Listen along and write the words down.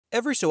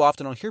Every so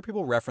often I'll hear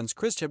people reference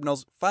Chris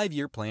Chibnall's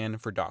 5-year plan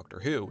for Doctor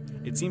Who.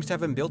 It seems to have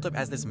been built up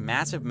as this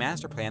massive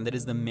master plan that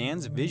is the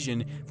man's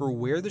vision for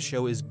where the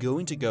show is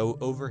going to go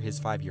over his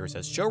 5 years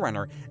as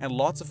showrunner, and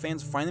lots of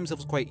fans find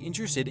themselves quite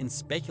interested in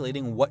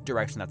speculating what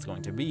direction that's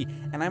going to be,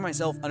 and I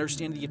myself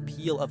understand the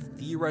appeal of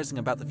theorizing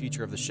about the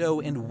future of the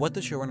show and what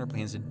the showrunner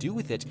plans to do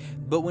with it,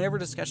 but whenever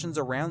discussions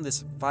around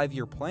this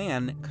 5-year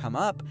plan come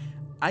up,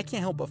 I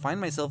can't help but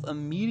find myself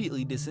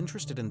immediately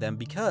disinterested in them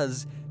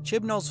because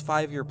Chibnall's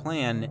 5-year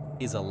plan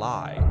is a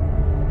lie.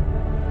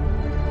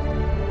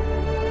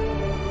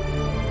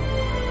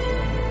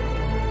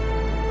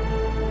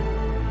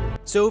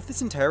 So if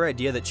this entire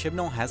idea that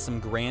Chibnall has some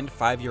grand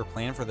 5-year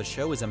plan for the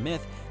show is a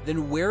myth,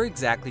 then where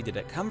exactly did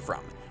it come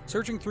from?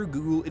 Searching through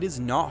Google, it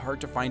is not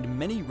hard to find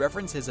many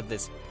references of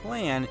this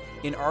plan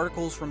in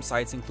articles from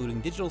sites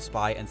including Digital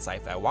Spy and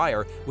Sci-Fi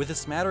Wire, with a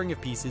smattering of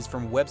pieces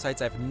from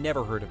websites I've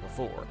never heard of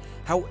before.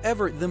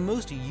 However, the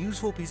most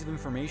useful piece of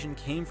information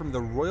came from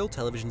the Royal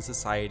Television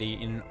Society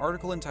in an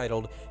article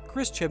entitled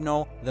 "Chris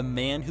Chibnall, the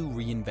Man Who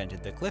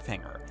Reinvented the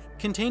Cliffhanger."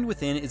 Contained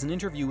within is an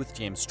interview with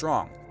James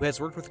Strong, who has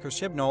worked with Chris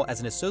Chibnall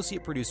as an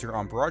associate producer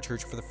on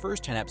Broadchurch for the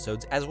first 10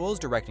 episodes as well as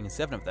directing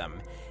 7 of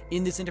them.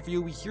 In this interview,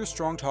 we hear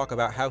Strong talk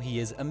about how he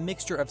is a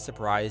mixture of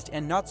surprised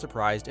and not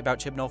surprised about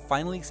Chibnall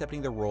finally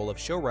accepting the role of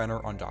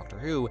showrunner on Doctor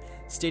Who,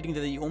 stating that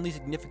the only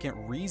significant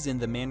reason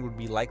the man would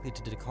be likely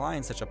to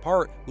decline such a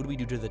part would be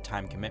due to the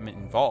time commitment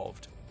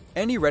involved.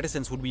 Any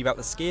reticence would be about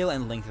the scale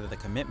and length of the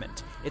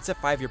commitment. It's a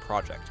 5-year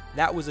project.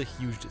 That was a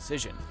huge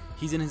decision.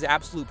 He's in his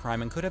absolute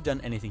prime and could have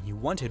done anything he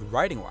wanted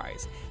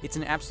writing-wise. It's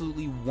an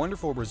absolutely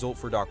wonderful result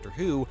for Doctor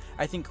Who.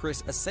 I think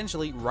Chris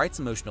essentially writes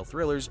emotional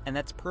thrillers, and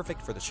that's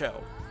perfect for the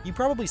show. You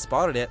probably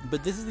spotted it,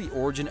 but this is the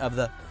origin of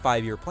the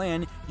 5-year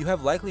plan you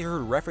have likely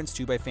heard reference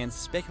to by fans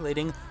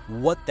speculating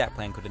what that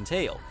plan could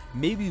entail.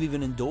 Maybe you've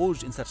even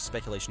indulged in such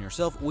speculation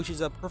yourself, which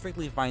is a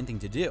perfectly fine thing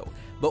to do.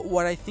 But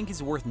what I think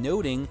is worth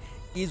noting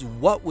is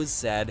what was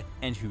said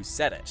and who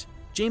said it.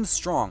 James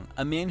Strong,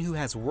 a man who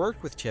has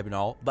worked with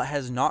Chibnall but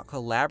has not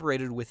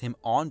collaborated with him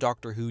on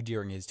Doctor Who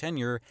during his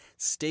tenure,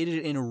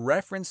 stated in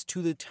reference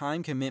to the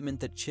time commitment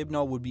that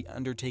Chibnall would be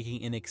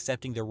undertaking in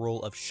accepting the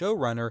role of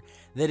showrunner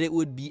that it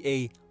would be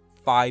a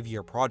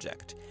 5-year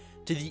project.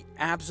 To the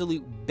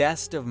absolute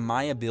best of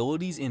my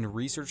abilities in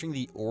researching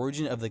the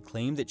origin of the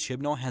claim that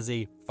Chibnall has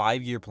a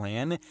 5-year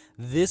plan,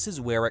 this is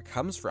where it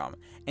comes from,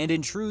 and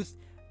in truth,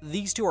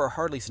 these two are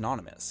hardly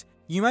synonymous.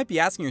 You might be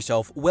asking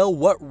yourself, well,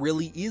 what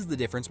really is the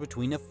difference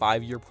between a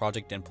 5-year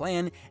project and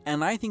plan?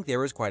 And I think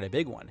there is quite a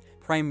big one,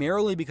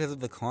 primarily because of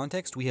the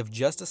context we have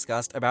just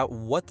discussed about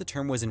what the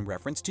term was in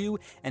reference to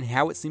and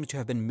how it seems to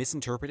have been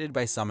misinterpreted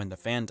by some in the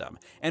fandom.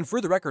 And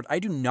for the record, I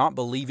do not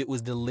believe it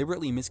was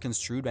deliberately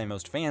misconstrued by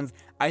most fans.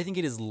 I think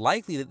it is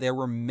likely that there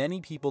were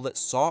many people that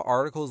saw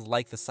articles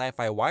like the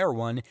Sci-Fi Wire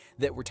one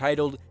that were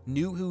titled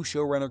 "New Who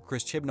showrunner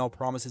Chris Chibnall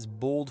promises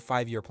bold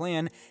 5-year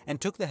plan" and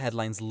took the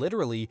headlines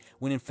literally,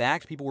 when in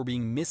fact people were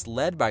being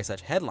misled by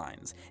such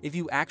headlines. If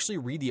you actually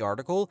read the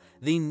article,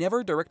 they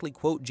never directly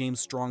quote James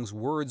Strong's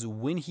words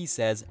when he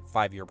says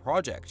 5-year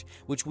project,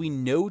 which we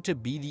know to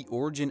be the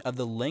origin of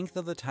the length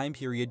of the time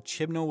period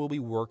Chibnall will be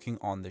working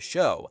on the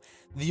show.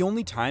 The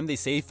only time they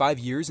say 5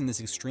 years in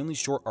this extremely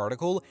short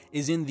article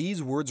is in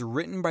these words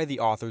written by the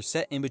author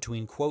set in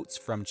between quotes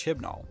from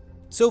Chibnall.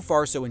 So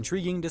far so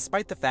intriguing,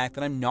 despite the fact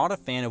that I'm not a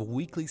fan of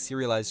weekly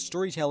serialized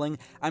storytelling.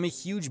 I'm a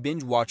huge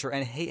binge watcher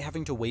and hate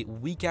having to wait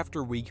week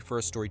after week for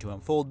a story to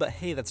unfold, but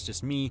hey, that's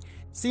just me.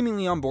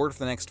 Seemingly on board for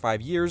the next 5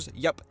 years,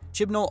 yup.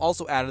 Chibnall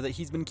also added that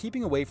he's been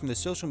keeping away from the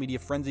social media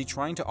frenzy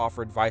trying to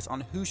offer advice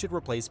on who should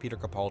replace Peter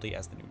Capaldi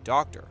as the new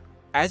Doctor.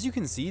 As you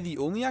can see, the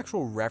only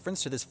actual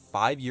reference to this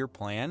 5-year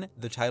plan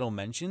the title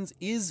mentions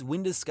is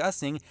when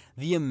discussing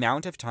the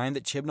amount of time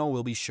that Chibnall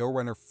will be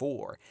showrunner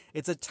for.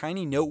 It's a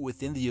tiny note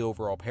within the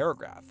overall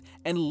paragraph.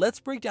 And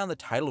let's break down the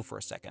title for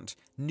a second.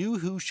 New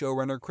Who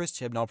showrunner Chris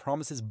Chibnall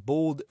promises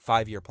bold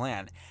 5-year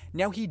plan.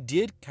 Now, he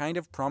did kind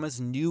of promise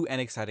new and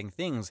exciting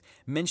things,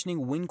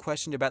 mentioning when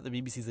questioned about the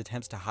BBC's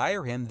attempts to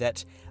hire him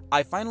that,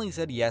 "I finally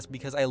said yes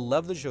because I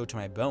love the show to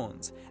my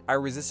bones. I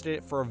resisted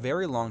it for a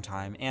very long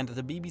time and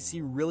the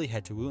BBC really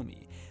had to woo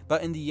me.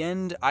 But in the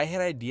end, I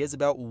had ideas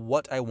about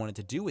what I wanted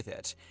to do with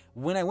it.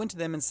 When I went to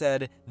them and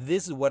said,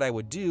 this is what I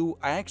would do,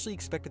 I actually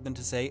expected them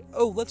to say,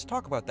 oh, let's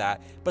talk about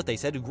that, but they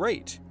said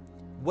great."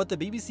 What the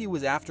BBC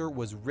was after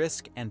was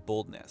risk and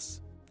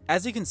boldness.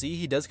 As you can see,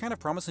 he does kind of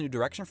promise a new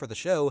direction for the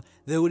show,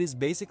 though it is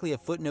basically a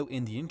footnote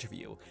in the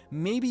interview.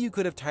 Maybe you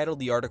could have titled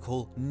the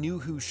article, "New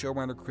Who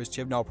showrunner Chris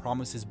Chibnall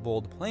promises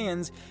bold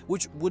plans,"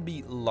 which would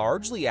be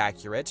largely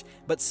accurate,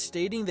 but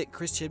stating that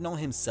Chris Chibnall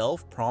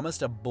himself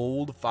promised a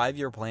bold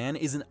 5-year plan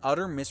is an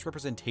utter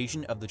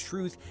misrepresentation of the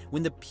truth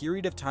when the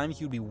period of time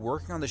he would be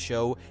working on the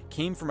show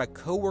came from a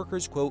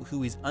co-worker's quote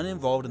who is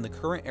uninvolved in the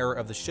current era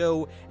of the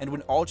show, and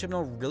when all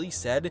Chibnall really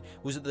said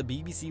was that the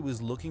BBC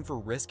was looking for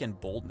risk and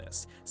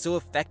boldness. So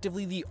effectively,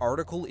 effectively the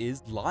article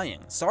is lying.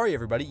 Sorry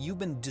everybody, you've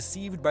been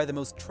deceived by the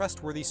most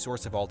trustworthy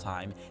source of all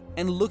time.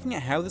 And looking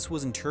at how this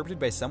was interpreted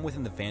by some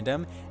within the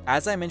fandom,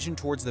 as I mentioned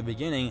towards the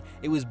beginning,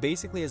 it was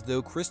basically as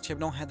though Chris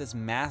Chibnall had this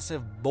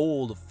massive,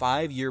 bold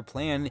 5-year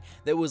plan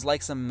that was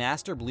like some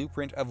master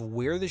blueprint of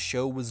where the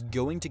show was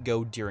going to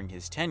go during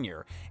his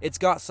tenure. It's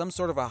got some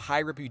sort of a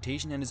high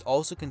reputation and is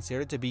also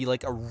considered to be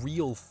like a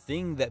real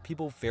thing that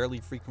people fairly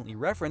frequently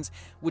reference,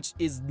 which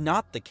is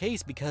not the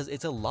case because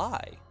it's a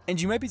lie. And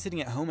you might be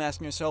sitting at home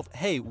asking yourself,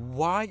 hey,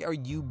 why are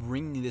you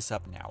bringing this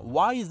up now?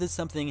 Why is this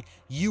something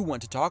you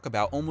want to talk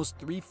about almost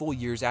 3 full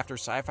years after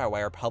Sci-Fi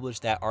Wire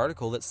published that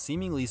article that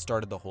seemingly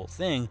started the whole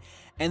thing?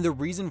 And the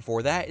reason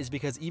for that is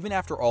because even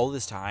after all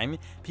this time,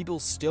 people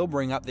still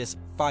bring up this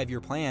 5-year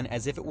plan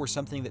as if it were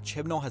something that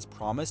Chibnall has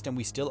promised and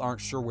we still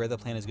aren't sure where the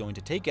plan is going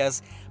to take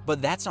us,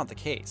 but that's not the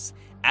case.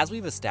 As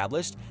we've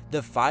established, the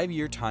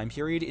 5-year time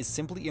period is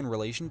simply in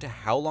relation to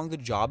how long the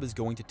job is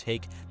going to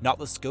take, not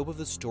the scope of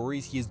the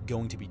stories he is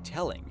going to be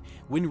telling.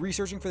 When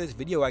researching for this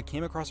video, I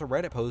came across a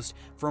Reddit post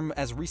from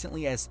as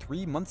recently as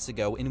 3 months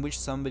ago in which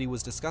somebody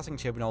was discussing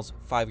Chibnall's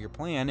 5-year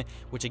plan,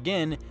 which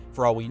again,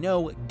 for all we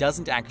know,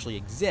 doesn't actually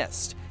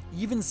exist.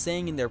 Even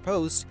saying in their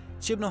post,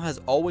 Chibnall has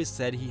always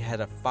said he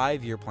had a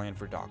 5-year plan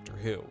for Doctor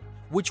Who.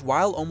 Which,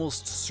 while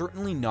almost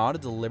certainly not a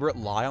deliberate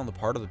lie on the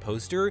part of the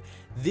poster,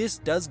 this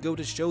does go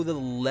to show the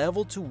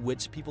level to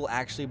which people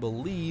actually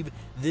believe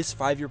this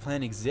 5-year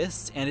plan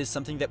exists and is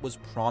something that was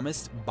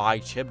promised by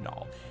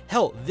Chibnall.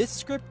 Hell, this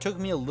script took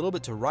me a little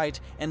bit to write,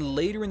 and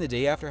later in the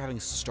day after having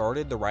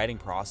started the writing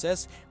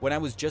process, when I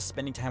was just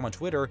spending time on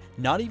Twitter,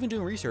 not even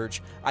doing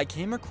research, I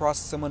came across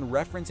someone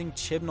referencing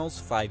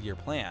Chibnall's 5-year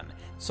plan.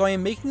 So I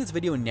am making this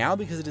video now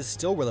because it is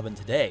still relevant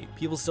today.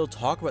 People still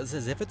talk about this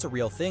as if it's a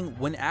real thing,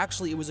 when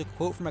actually it was a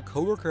quote from a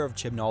co-worker of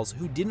Chibnall's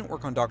who didn't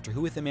work on Doctor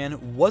Who with the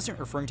man, wasn't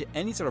referring to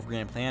any sort of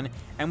grand plan,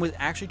 and was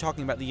actually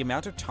talking about the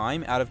amount of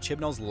time out of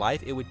Chibnall's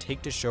life it would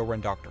take to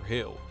showrun Doctor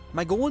Who.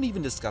 My goal in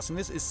even discussing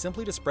this is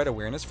simply to spread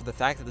awareness for the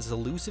fact that this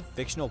elusive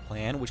fictional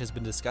plan, which has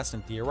been discussed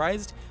and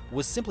theorized,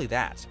 was simply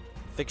that,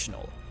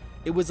 fictional.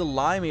 It was a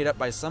lie made up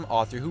by some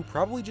author who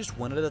probably just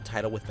wanted a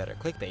title with better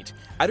clickbait.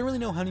 I don't really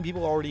know how many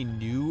people already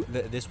knew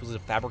that this was a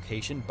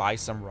fabrication by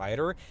some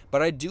writer,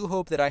 but I do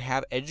hope that I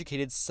have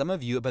educated some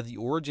of you about the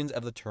origins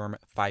of the term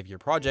 5-year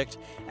project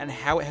and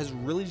how it has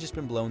really just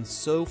been blown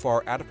so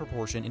far out of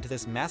proportion into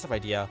this massive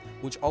idea,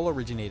 which all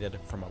originated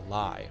from a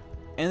lie.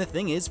 And the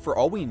thing is, for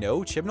all we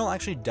know, Chibnall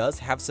actually does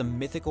have some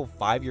mythical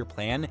 5-year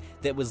plan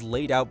that was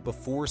laid out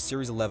before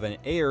Series 11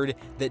 aired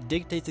that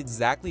dictates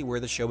exactly where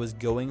the show is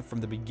going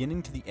from the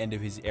beginning to the end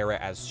of his era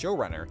as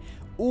showrunner.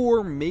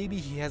 Or maybe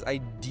he has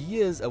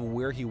ideas of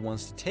where he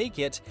wants to take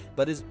it,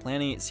 but is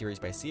planning it series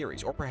by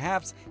series. Or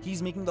perhaps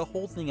he's making the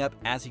whole thing up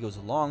as he goes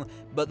along,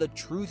 but the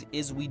truth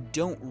is we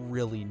don't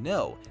really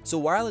know. So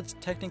while it's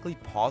technically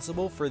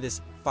possible for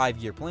this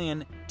 5-year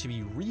plan to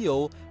be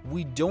real,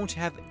 we don't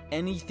have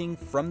anything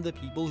from the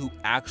people who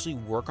actually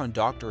work on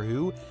Doctor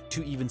Who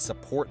to even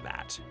support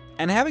that.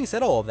 And having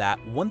said all of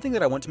that, one thing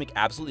that I want to make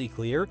absolutely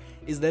clear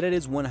is that it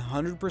is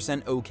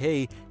 100%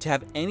 okay to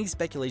have any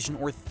speculation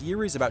or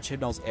theories about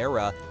Chibnall's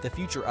era, the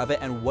future of it,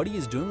 and what he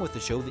is doing with the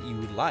show that you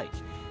would like.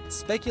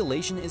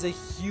 Speculation is a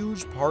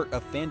huge part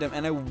of fandom,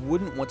 and I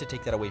wouldn't want to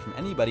take that away from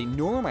anybody,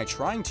 nor am I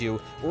trying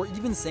to, or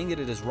even saying that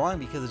it is wrong,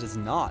 because it is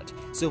not.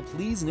 So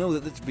please know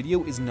that this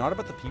video is not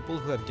about the people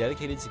who have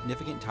dedicated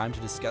significant time to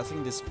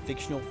discussing this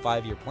fictional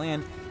 5-year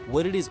plan.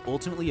 What it is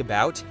ultimately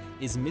about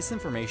is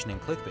misinformation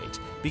and clickbait,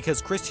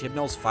 because Chris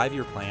Chibnall's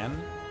 5-year plan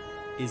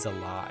is a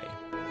lie.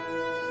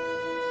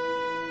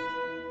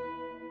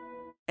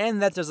 And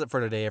that does it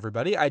for today,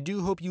 everybody. I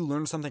do hope you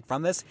learned something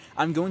from this.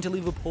 I'm going to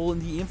leave a poll in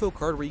the info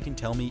card where you can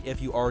tell me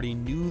if you already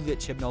knew that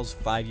Chibnall's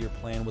 5-year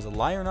plan was a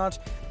lie or not.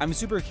 I'm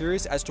super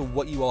curious as to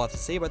what you all have to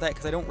say about that,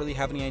 because I don't really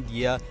have any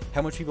idea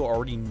how much people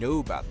already know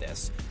about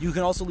this. You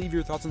can also leave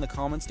your thoughts in the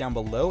comments down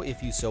below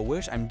if you so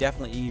wish. I'm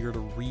definitely eager to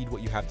read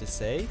what you have to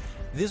say.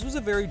 This was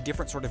a very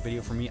different sort of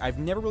video for me. I've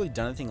never really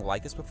done anything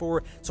like this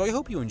before, so I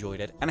hope you enjoyed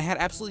it. And I had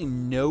absolutely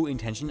no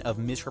intention of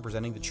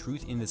misrepresenting the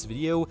truth in this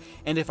video,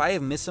 and if I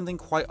have missed something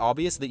quite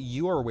obvious that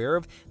you are aware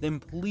of, then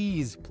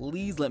please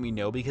let me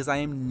know, because I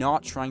am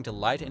not trying to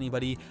lie to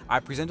anybody. I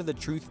presented the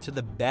truth to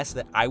the best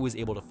that I was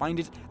able to find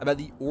it about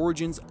the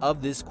origins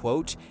of this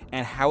quote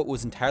and how it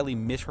was entirely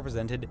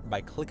misrepresented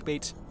by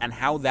clickbait and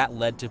how that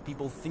led to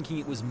people thinking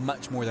it was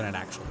much more than it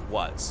actually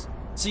was.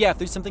 So yeah, if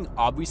there's something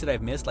obvious that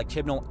I've missed, like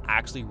Chibnall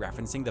actually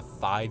referencing the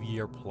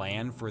 5-year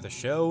plan for the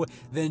show,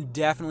 then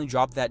definitely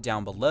drop that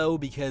down below,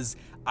 because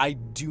I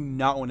do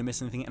not want to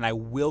miss anything, and I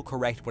will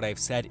correct what I've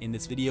said in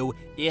this video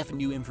if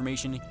new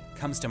information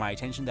comes to my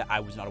attention that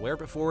I was not aware of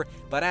before.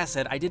 But as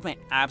said, I did my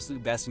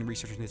absolute best in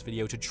researching this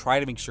video to try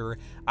to make sure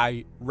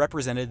I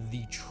represented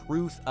the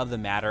truth of the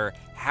matter,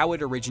 how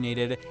it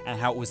originated, and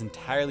how it was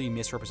entirely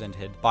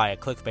misrepresented by a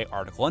clickbait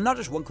article. And not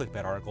just one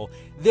clickbait article,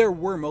 there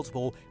were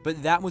multiple,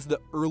 but that was the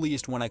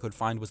earliest one I could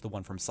find, was the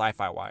one from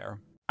Sci-Fi Wire.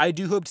 I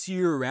do hope to see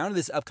you around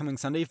this upcoming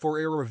Sunday for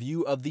a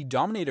review of The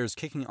Dominators,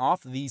 kicking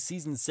off the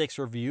Season 6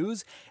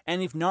 reviews,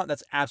 and if not,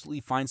 that's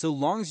absolutely fine, so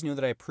long as you know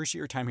that I appreciate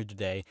your time here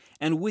today.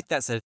 And with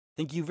that said,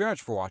 thank you very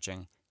much for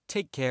watching,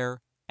 take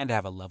care, and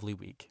have a lovely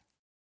week.